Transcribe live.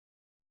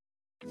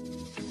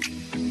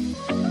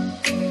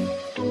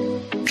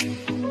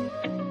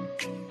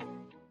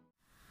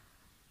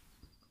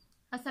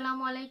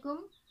আলাইকুম।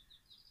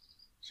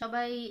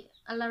 সবাই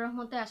আল্লাহর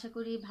রহমতে আশা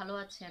করি ভালো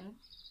আছেন।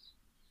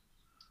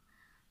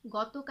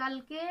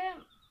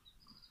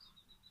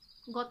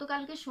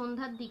 গতকালকে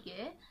সন্ধ্যার দিকে,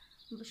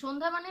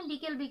 সন্ধ্যা মানে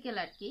বিকেল বিকেল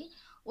আর কি,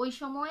 ওই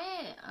সময়ে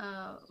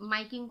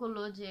মাইকিং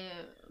করলো যে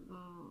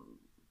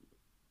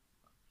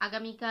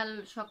আগামীকাল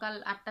সকাল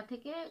 8টা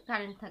থেকে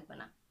কারেন্ট থাকবে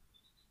না,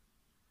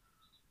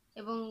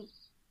 এবং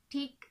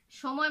ঠিক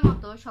সময়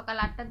মতো সকাল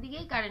 8টার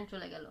দিকেই কারেন্ট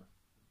চলে গেল।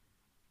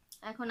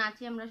 এখন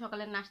আছি আমরা,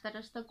 সকালে নাস্তা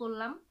টাস্তা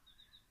করলাম,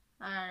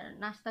 আর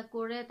নাস্তা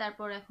করে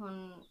তারপর এখন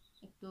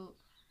একটু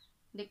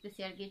দেখতেছি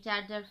আর কি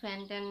চার্জার ফ্যান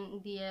ট্যান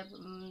দিয়ে,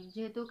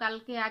 যেহেতু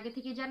কালকে আগে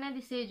থেকে জানিয়ে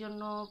দিছে এই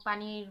জন্য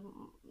পানির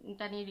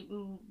টানির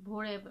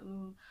ভরে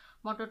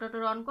মোটর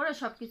টোটর অন করে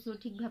সবকিছু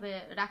ঠিকভাবে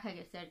রাখা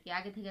গেছে আর কি,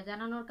 আগে থেকে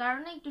জানানোর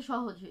কারণে একটু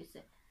সহজ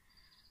হয়েছে।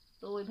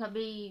 তো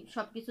ওইভাবেই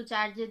সবকিছু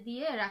চার্জে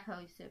দিয়ে রাখা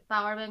হয়েছে,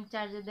 পাওয়ার ব্যাংক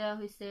চার্জে দেওয়া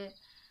হয়েছে,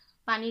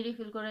 পানি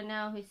রিফিল করে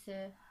নেওয়া হয়েছে।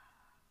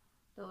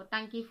 তো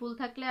ট্যাঙ্কি ফুল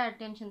থাকলে আর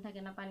টেনশন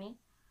থাকে না পানি।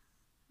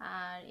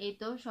 আর এই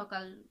তো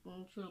সকাল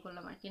শুরু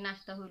করলাম আর কি,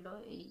 নাস্তা হইলো,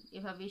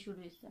 এভাবেই শুরু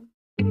হয়েছে।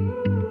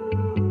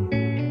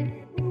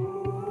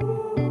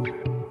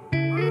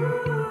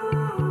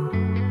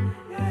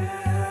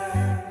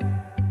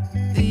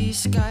 These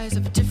skies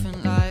have a different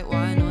light,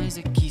 why noise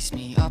that keeps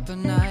me up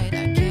at night.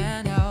 I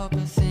can't help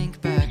but think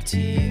back to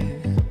you.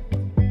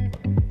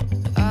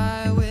 I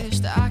wish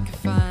that I could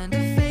find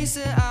a face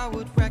that I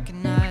would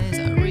recognize.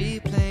 I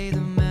replay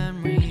the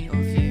memory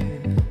of you.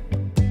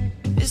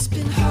 It's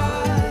been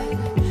hard,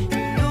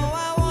 you know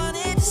I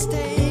wanted to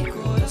stay,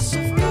 caught us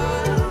off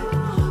guard,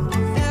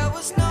 but there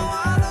was no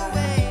other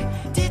way.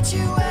 Did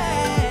you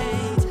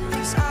wait?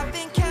 'Cause I've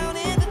been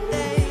counting the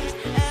days,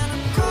 and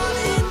I'm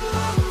calling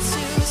up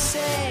to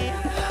say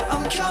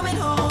I'm coming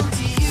home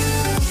to you.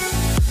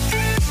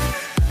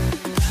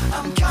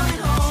 I'm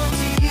coming home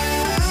to you.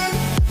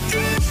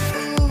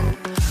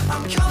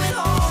 I'm coming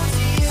home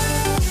to you.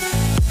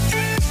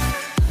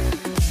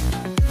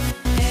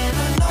 And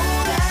I know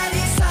that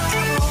it's not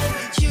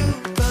overdue,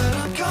 but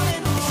I'm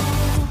coming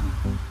home.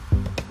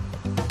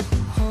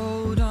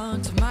 Hold on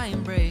to my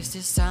embrace,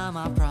 this time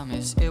I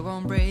promise it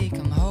won't break.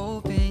 I'm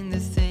hoping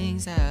that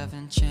things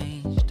haven't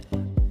changed.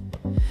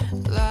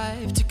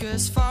 Life took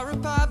us far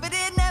apart, but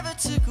it never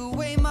took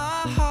away my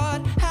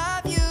heart.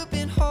 Have you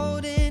been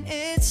holding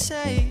it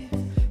safe?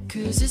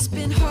 'Cause it's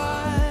been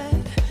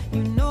hard,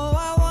 you know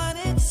I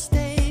wanted to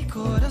stay,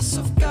 caught us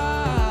off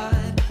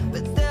guard,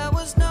 but there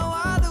was no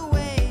other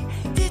way.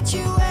 Did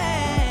you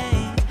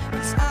wait?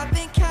 'Cause I've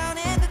been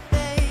counting the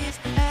days,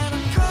 and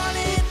I'm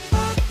calling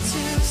up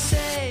to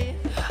say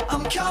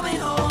I'm coming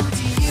home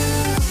to you.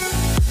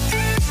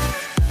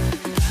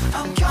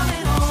 I'm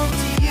coming home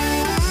to you.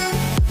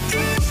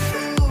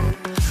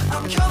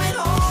 I'm coming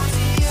home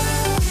to you.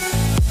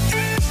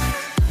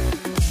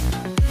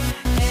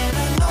 And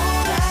I know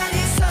that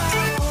it's not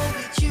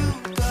overdue,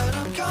 but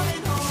I'm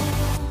coming home.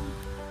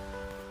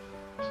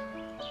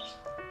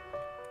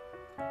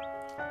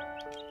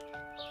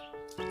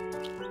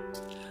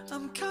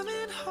 I'm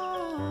coming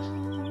home.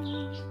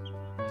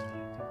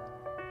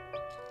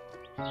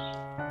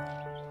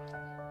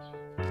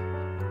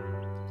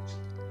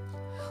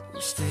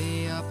 We'll stay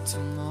up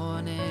till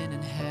morning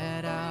and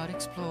head out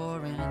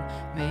exploring,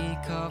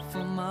 make up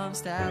for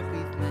months that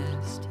we've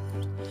missed.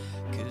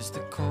 'Cause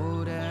the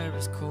cold air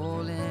is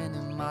calling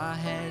and my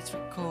head's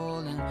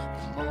recalling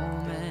the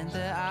moment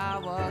that I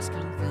was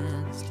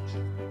convinced.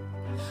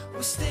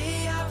 We'll stay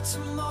up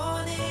till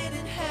morning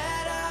and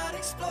head out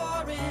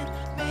exploring,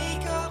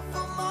 make up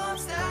for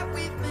months that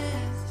we've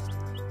missed.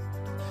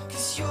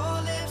 'Cause your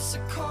lips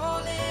are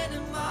calling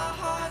and my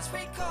heart's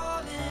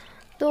recalling.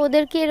 তো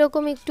ওদেরকে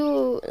এরকম একটু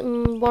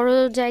বড়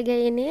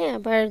জায়গায় এনে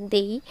আবার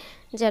দেই,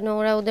 যেন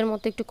ওরা ওদের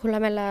মতো একটু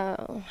খোলামেলা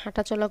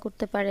হাঁটাচলা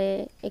করতে পারে,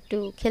 একটু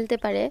খেলতে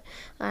পারে।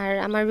 আর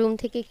আমার রুম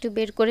থেকে একটু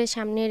বের করে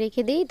সামনে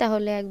রেখে দিই,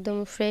 তাহলে একদম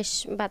ফ্রেশ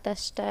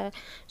বাতাসটা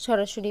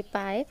সরাসরি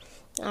পায়।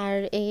 আর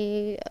এই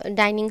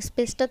ডাইনিং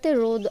স্পেসটাতে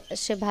রোদ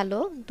আসে ভালো,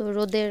 তো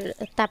রোদের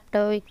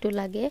তাপটাও একটু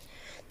লাগে।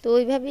 তো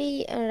ওইভাবেই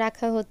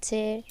রাখা হচ্ছে।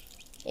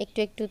 একটু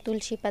একটু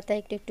তুলসী পাতা,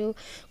 একটু একটু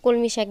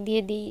কলমি শাক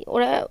দিয়ে দিই।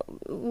 ওরা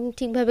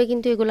ঠিকভাবে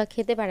কিন্তু এগুলা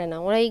খেতে পারে না,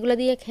 ওরা এগুলো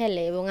দিয়ে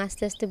খেলে এবং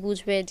আস্তে আস্তে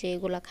বুঝবে যে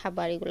এগুলা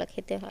খাবার, এগুলা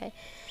খেতে হয়।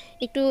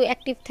 একটু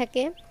অ্যাক্টিভ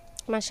থাকে।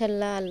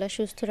 মাশাআল্লাহ, আল্লাহ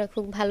সুস্থ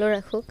রাখুক, ভালো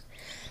রাখুক।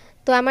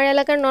 তো আমার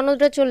এলাকার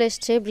ননদরা চলে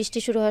এসছে বৃষ্টি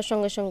শুরু হওয়ার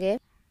সঙ্গে সঙ্গে।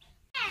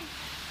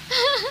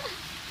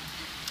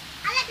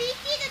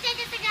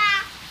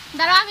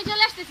 দাঁড়াও, আমি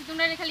চলে আসতেছি,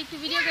 তোমরা খালি একটু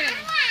ভিডিও করে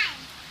নাও।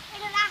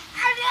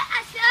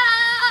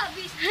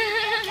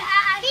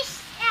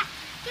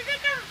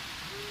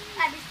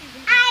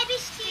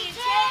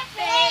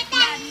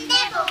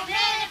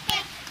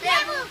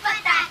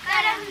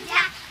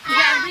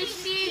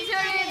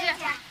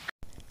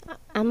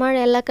 আমার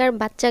এলাকার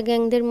বাচ্চা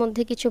গ্যাংদের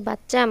মধ্যে কিছু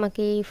বাচ্চা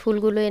আমাকে এই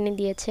ফুলগুলো এনে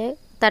দিয়েছে।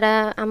 তারা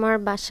আমার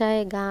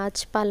বাসায়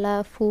গাছপালা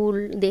ফুল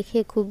দেখে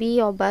খুবই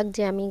অবাক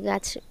যে আমি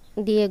গাছ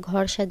দিয়ে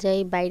ঘর সাজাই,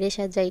 বাইরে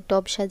সাজাই,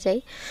 টব সাজাই।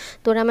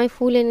 তো ওরা আমায়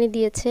ফুল এনে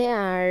দিয়েছে,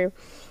 আর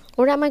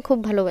ওরা আমায় খুব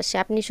ভালোবাসে।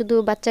 আপনি শুধু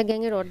বাচ্চা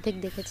গ্যাংয়ের অর্ধেক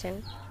দেখেছেন।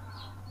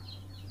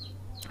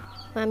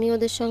 আমি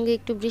ওদের সঙ্গে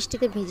একটু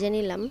বৃষ্টিতে ভিজে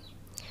নিলাম।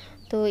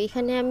 তো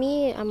এখানে আমি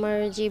আমার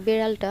যে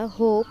বেড়ালটা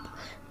হোপ,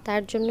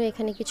 তার জন্য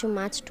এখানে কিছু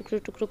মাছ টুকরো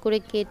টুকরো করে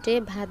কেটে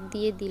ভাত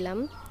দিয়ে দিলাম,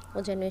 ও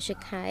যেন এসে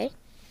খায়।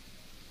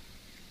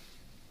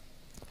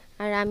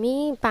 আর আমি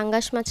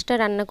পাঙ্গাস মাছটা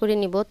রান্না করে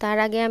নিব। তার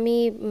আগে আমি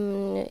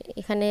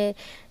এখানে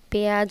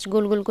পেঁয়াজ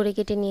গোল গোল করে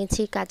কেটে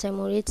নিয়েছি,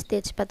 কাঁচামরিচ,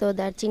 তেজপাতা ও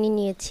দারচিনি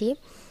নিয়েছি।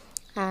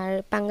 আর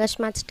পাঙ্গাস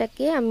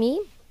মাছটাকে আমি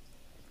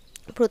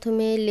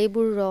প্রথমে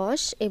লেবুর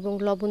রস এবং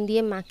লবণ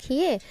দিয়ে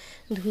মাখিয়ে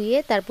ধুয়ে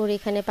তারপর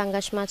এখানে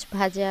পাঙ্গাস মাছ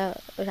ভাজা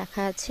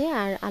রাখা আছে,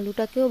 আর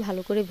আলুটাকেও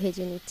ভালো করে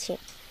ভেজে নিচ্ছি।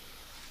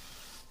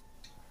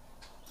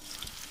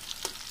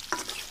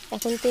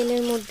 এখন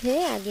তেলের মধ্যে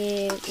আগে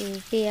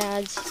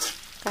পেঁয়াজ,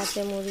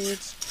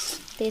 কাঁচামরিচ,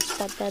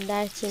 তেজপাতা,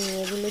 দারচিনি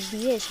এগুলো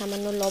দিয়ে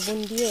সামান্য লবণ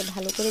দিয়ে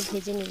ভালো করে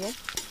ভেজে নিব।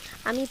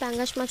 আমি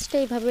পাঙ্গাস মাছটা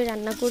এইভাবে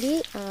রান্না করি,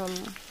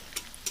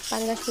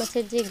 পাঙ্গাস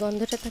মাছের যে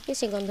গন্ধটা থাকে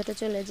সেই গন্ধটা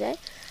চলে যায়,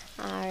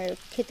 আর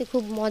খেতে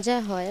খুব মজা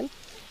হয়।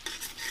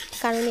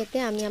 কারণ এতে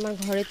আমি আমার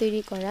ঘরে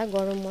তৈরি করা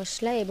গরম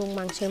মশলা এবং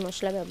মাংসের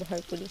মশলা ব্যবহার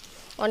করি।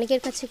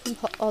 অনেকের কাছে খুব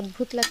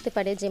অদ্ভুত লাগতে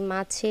পারে যে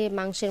মাছে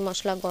মাংসের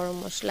মশলা, গরম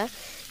মশলা,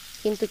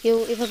 কিন্তু কেউ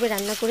এভাবে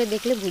রান্না করে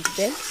দেখলে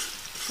বুঝবে।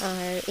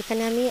 আর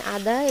এখানে আমি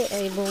আদা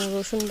এবং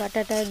রসুন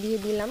বাটাটা দিয়ে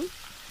দিলাম।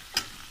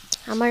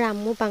 আমার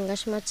আম্মু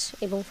পাঙ্গাস মাছ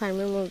এবং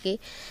ফার্মের মুরগি,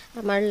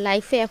 আমার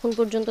লাইফে এখন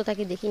পর্যন্ত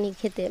তাকে দেখিনি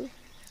খেতে,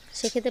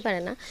 সে খেতে পারে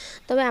না।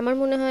 তবে আমার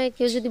মনে হয়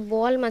কেউ যদি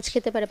বোয়াল মাছ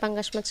খেতে পারে,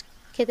 পাঙ্গাস মাছ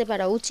খেতে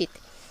পারা উচিত।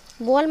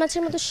 বোয়াল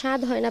মাছের মতো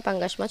স্বাদ হয় না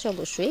পাঙ্গাস মাছ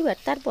অবশ্যই, বাট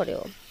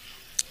তারপরেও।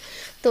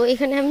 তো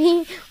এখানে আমি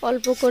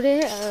অল্প করে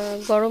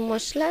গরম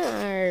মশলা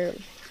আর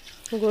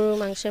গরুর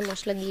মাংসের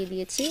মশলা দিয়ে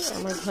দিয়েছি,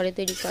 আমার ঘরে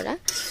তৈরি করা।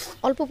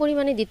 অল্প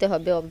পরিমাণে দিতে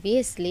হবে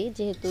অবভিয়াসলি,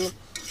 যেহেতু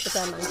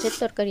এটা মাংসের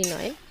তরকারি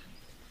নয়,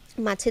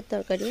 মাছের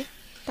তরকারি।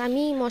 তো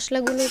আমি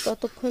মশলাগুলো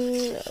ততক্ষণ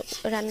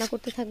রান্না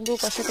করতে থাকবো,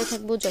 কষাতে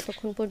থাকবো,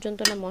 যতক্ষণ পর্যন্ত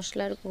না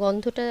মশলার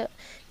গন্ধটা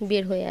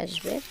বের হয়ে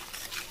আসবে।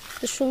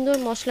 তো সুন্দর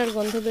মশলার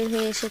গন্ধ বের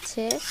হয়ে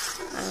এসেছে,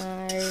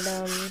 আর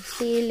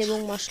তেল এবং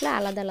মশলা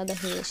আলাদা আলাদা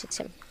হয়ে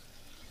এসেছে।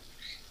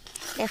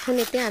 এখন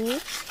এতে আমি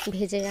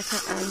ভেজে রাখা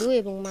আলু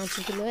এবং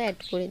মাছগুলো অ্যাড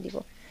করে দিব।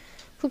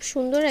 খুব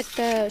সুন্দর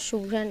একটা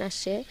সুঘ্রাণ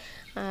আসে।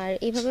 আর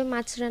এইভাবে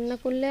মাছ রান্না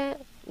করলে,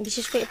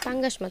 বিশেষ করে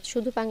পাঙ্গাস মাছ,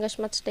 শুধু পাঙ্গাস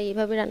মাছটা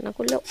এইভাবে রান্না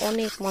করলে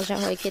অনেক মজা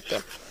হয় খেতে।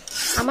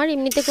 আমার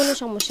এমনিতে কোনো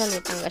সমস্যা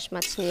নেই পাঙ্গাস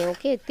মাছ নিয়ে,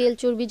 ওকে। তেল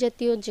চর্বি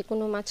জাতীয় যে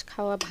কোনো মাছ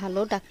খাওয়া ভালো,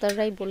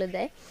 ডাক্তাররাই বলে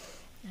দেয়।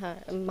 হ্যাঁ,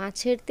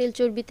 মাছের তেল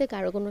চর্বিতে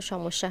কারো কোনো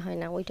সমস্যা হয়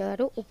না, ওইটা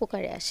আরও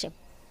উপকারে আসে।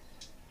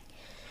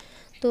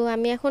 তো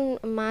আমি এখন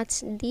মাছ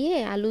দিয়ে,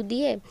 আলু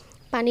দিয়ে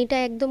পানিটা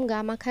একদম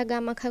গামাখা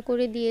গামাখা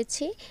করে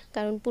দিয়েছি,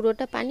 কারণ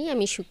পুরোটা পানি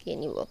আমি শুকিয়ে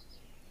নিব।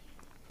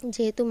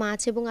 যেহেতু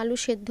মাছ এবং আলু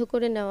সেদ্ধ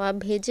করে নেওয়া,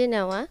 ভেজে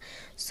নেওয়া,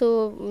 সো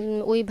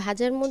ওই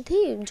ভাজার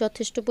মধ্যেই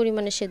যথেষ্ট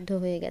পরিমাণে সেদ্ধ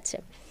হয়ে গেছে।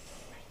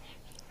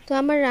 তো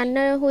আমার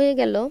রান্না হয়ে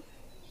গেল।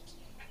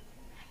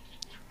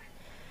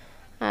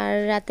 আর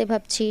রাতে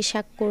ভাবছি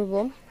শাক করব।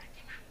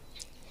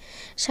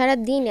 সারা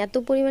দিন এত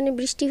পরিমাণে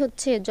বৃষ্টি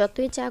হচ্ছে,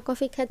 যতই চা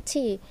কফি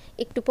খাচ্ছি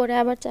একটু পরে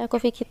আবার চা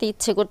কফি খেতে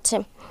ইচ্ছে করছে।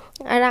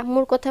 আর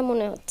আম্মুর কথা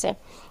মনে হচ্ছে,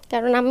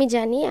 কারণ আমি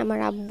জানি আমার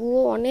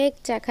আব্বুও অনেক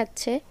চা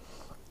খাচ্ছে।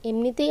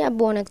 এমনিতেই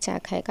আব্বু অনেক চা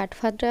খায়,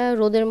 কাঠফাটা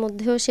রোদের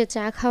মধ্যেও সে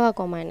চা খাওয়া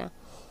কমায় না।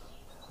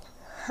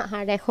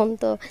 আর এখন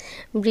তো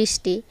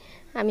বৃষ্টি,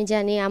 আমি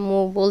জানি আম্মু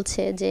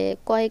বলছে যে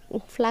কয়েক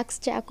ফ্লাক্স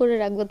চা করে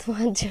রাখবো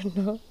তোমার জন্য।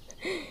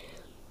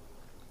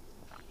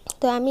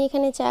 তো আমি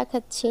এখানে চা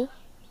খাচ্ছি,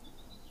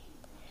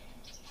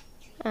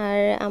 আর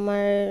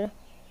আমার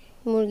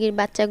মুরগির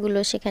বাচ্চাগুলো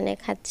সেখানে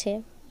খাচ্ছে।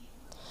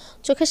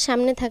 চোখের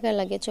সামনে থাকা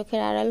লাগে,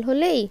 চোখের আড়াল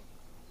হলেই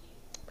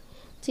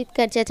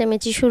চিৎকার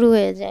চেঁচামেচি শুরু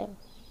হয়ে যায়।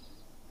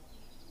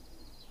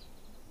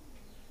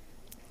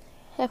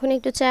 এখন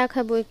একটু চা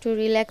খাবো, একটু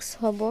রিল্যাক্স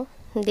হব,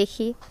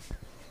 দেখি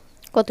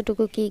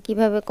কতটুকু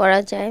কিভাবে করা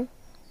যায়।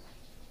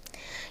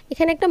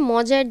 এখানে একটা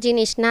মজার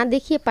জিনিস না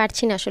দেখিয়ে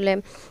পারছি না আসলে।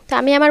 তো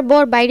আমি আমার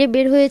বর বাইরে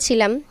বের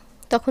হয়েছিলাম,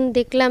 তখন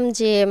দেখলাম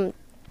যে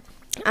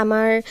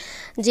আমার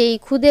যেই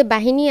খুদে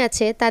বাহিনী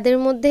আছে তাদের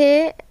মধ্যে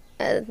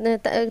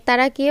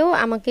তারা কেউ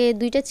আমাকে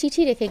 2টা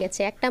চিঠি রেখে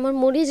গেছে। একটা আমার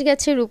মরিচ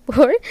গাছের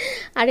উপর,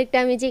 আরেকটা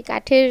আমি যে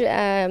কাঠের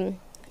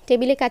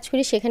টেবিলে কাজ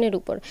করি সেখানের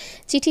উপর।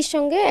 চিঠির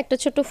সঙ্গে একটা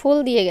ছোট ফুল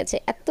দিয়ে গেছে।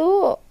 এত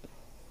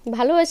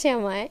ভালোবাসে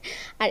আমায়,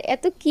 আর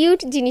এত কিউট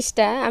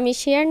জিনিসটা, আমি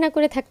শেয়ার না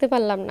করে থাকতে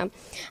পারলাম না।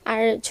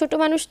 আর ছোট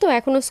মানুষ তো,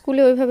 এখনও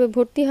স্কুলে ওইভাবে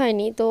ভর্তি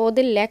হয়নি, তো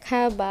ওদের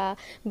লেখা বা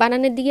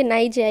বানানের দিকে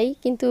নাই যাই,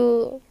 কিন্তু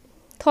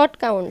থট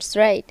কাউন্টস,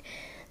 রাইট?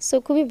 সো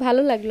খুবই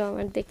ভালো লাগলো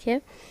আমার দেখে।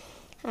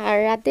 আর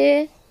রাতে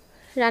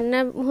রান্না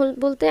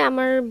বলতে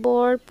আমার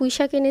বর পুঁই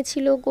শাক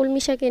এনেছিল,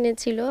 কলমি শাক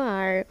এনেছিল,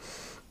 আর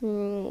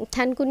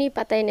থানকুনি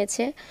পাতা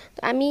এনেছে। তো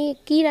আমি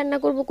কি রান্না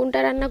করব, কোনটা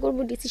রান্না করব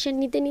ডিসিশন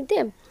নিতে নিতে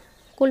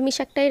কলমি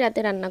শাকটাই রাতে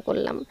রান্না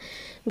করলাম।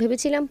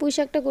 ভেবেছিলাম পুঁই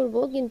শাকটা করব,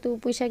 কিন্তু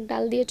পুঁই শাক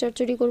ডাল দিয়ে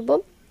চচ্চড়ি করব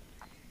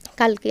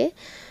কালকে।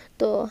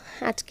 তো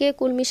আজকে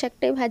কলমি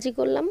শাকটাই ভাজি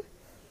করলাম,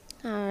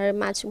 আর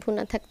মাছ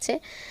ভুনা থাকছে।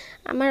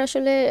 আমার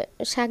আসলে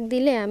শাক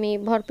দিলে আমি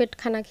ভরপেট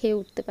খানা খেয়ে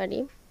উঠতে পারি।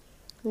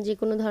 যে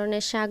কোনো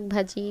ধরনের শাক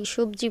ভাজি,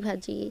 সবজি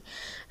ভাজি,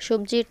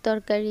 সবজির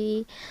তরকারি,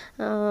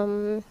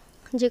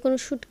 যে কোনো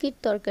শুটকির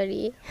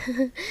তরকারি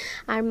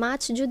আর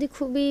মাছ যদি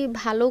খুবই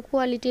ভালো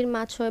কোয়ালিটির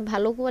মাছ হয়,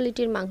 ভালো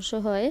কোয়ালিটির মাংস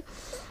হয়,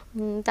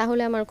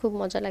 তাহলে আমার খুব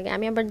মজা লাগে।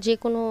 আমি আবার যে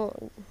কোনো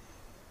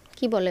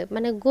কি বলে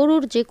মানে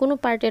গরুর যে কোনো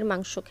পার্টের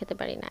মাংস খেতে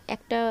পারি না।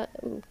 একটা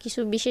কিছু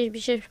বিশেষ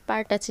বিশেষ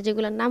পার্ট আছে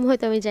যেগুলোর নাম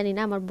হয়তো আমি জানি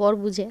না, আমার বর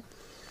বুঝে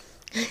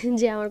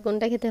যে আমার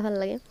কোনটা খেতে ভালো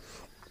লাগে।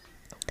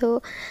 তো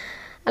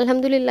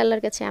আলহামদুলিল্লাহ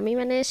আল্লাহর কাছে আমি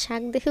মানে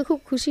শাক দেখে খুব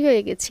খুশি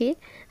হয়ে গেছি।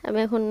 আমি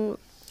এখন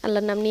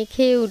আল্লাহর নাম নিয়ে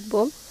খেয়ে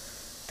উঠবো।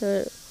 তো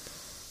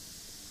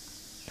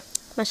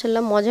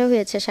মাশাল্লাহ মজা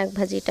হয়েছে শাক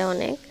ভাজিটা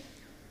অনেক।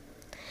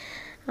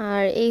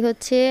 আর এই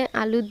হচ্ছে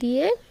আলু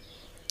দিয়ে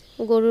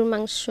গরুর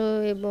মাংস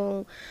এবং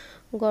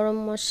গরম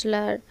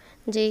মশলার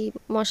যেই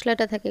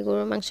মশলাটা থাকে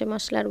গরুর মাংসের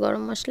মশলার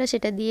গরম মশলা,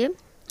 সেটা দিয়ে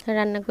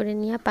রান্না করে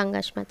নেওয়া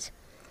পাঙ্গাস মাছ।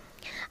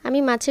 আমি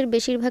মাছের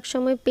বেশিরভাগ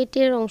সময়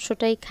পেটের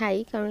অংশটাই খাই,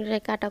 কারণ এটা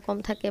কাটা কম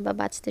থাকে বা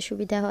বাছতে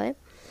সুবিধা হয়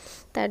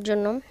তার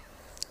জন্য।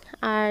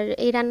 আর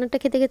এই রান্নাটা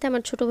খেতে খেতে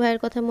আমার ছোটো ভাইয়ের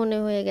কথা মনে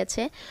হয়ে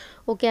গেছে।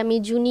 ওকে আমি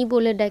জুনি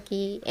বলে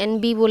ডাকি,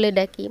 এনবি বলে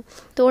ডাকি।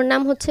 তো ওর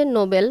নাম হচ্ছে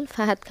নোবেল,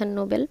 ফাহাদ খান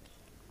নোবেল।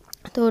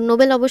 তো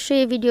নোবেল অবশ্যই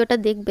এই ভিডিওটা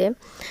দেখবে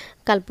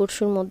কাল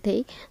পরশুর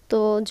মধ্যেই। তো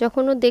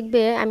যখন ও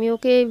দেখবে আমি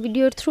ওকে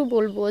ভিডিওর থ্রু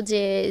বলবো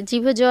যে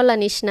জিভে জল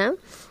আনিস না,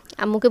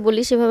 আম্মুকে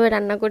বলি সেভাবে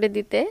রান্না করে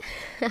দিতে।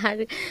 আর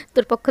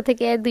তোর পক্ষ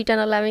থেকে 2টা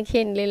নলা আমি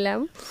খেয়ে নিলাম।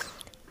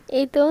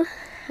 এই তো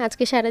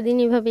আজকে সারাদিন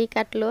এভাবেই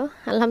কাটলো।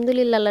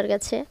 আলহামদুলিল্লাহ আল্লাহর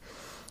কাছে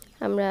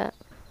আমরা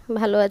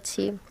ভালো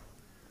আছি।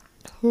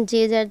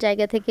 যে যার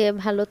জায়গা থেকে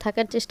ভালো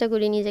থাকার চেষ্টা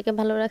করি, নিজেকে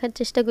ভালো রাখার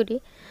চেষ্টা করি।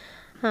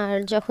 আর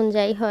যখন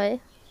যাই হয়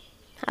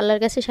আল্লাহর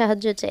কাছে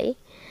সাহায্য চাই।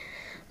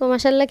 তো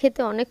মাশাল্লাহ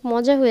খেতে অনেক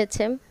মজা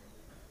হয়েছে।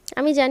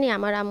 আমি জানি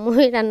আমার আম্মু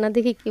এই রান্না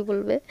দেখে কী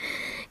বলবে,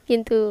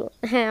 কিন্তু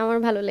হ্যাঁ আমার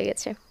ভালো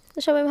লেগেছে। তো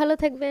সবাই ভালো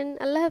থাকবেন,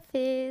 আল্লাহ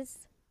হাফেজ।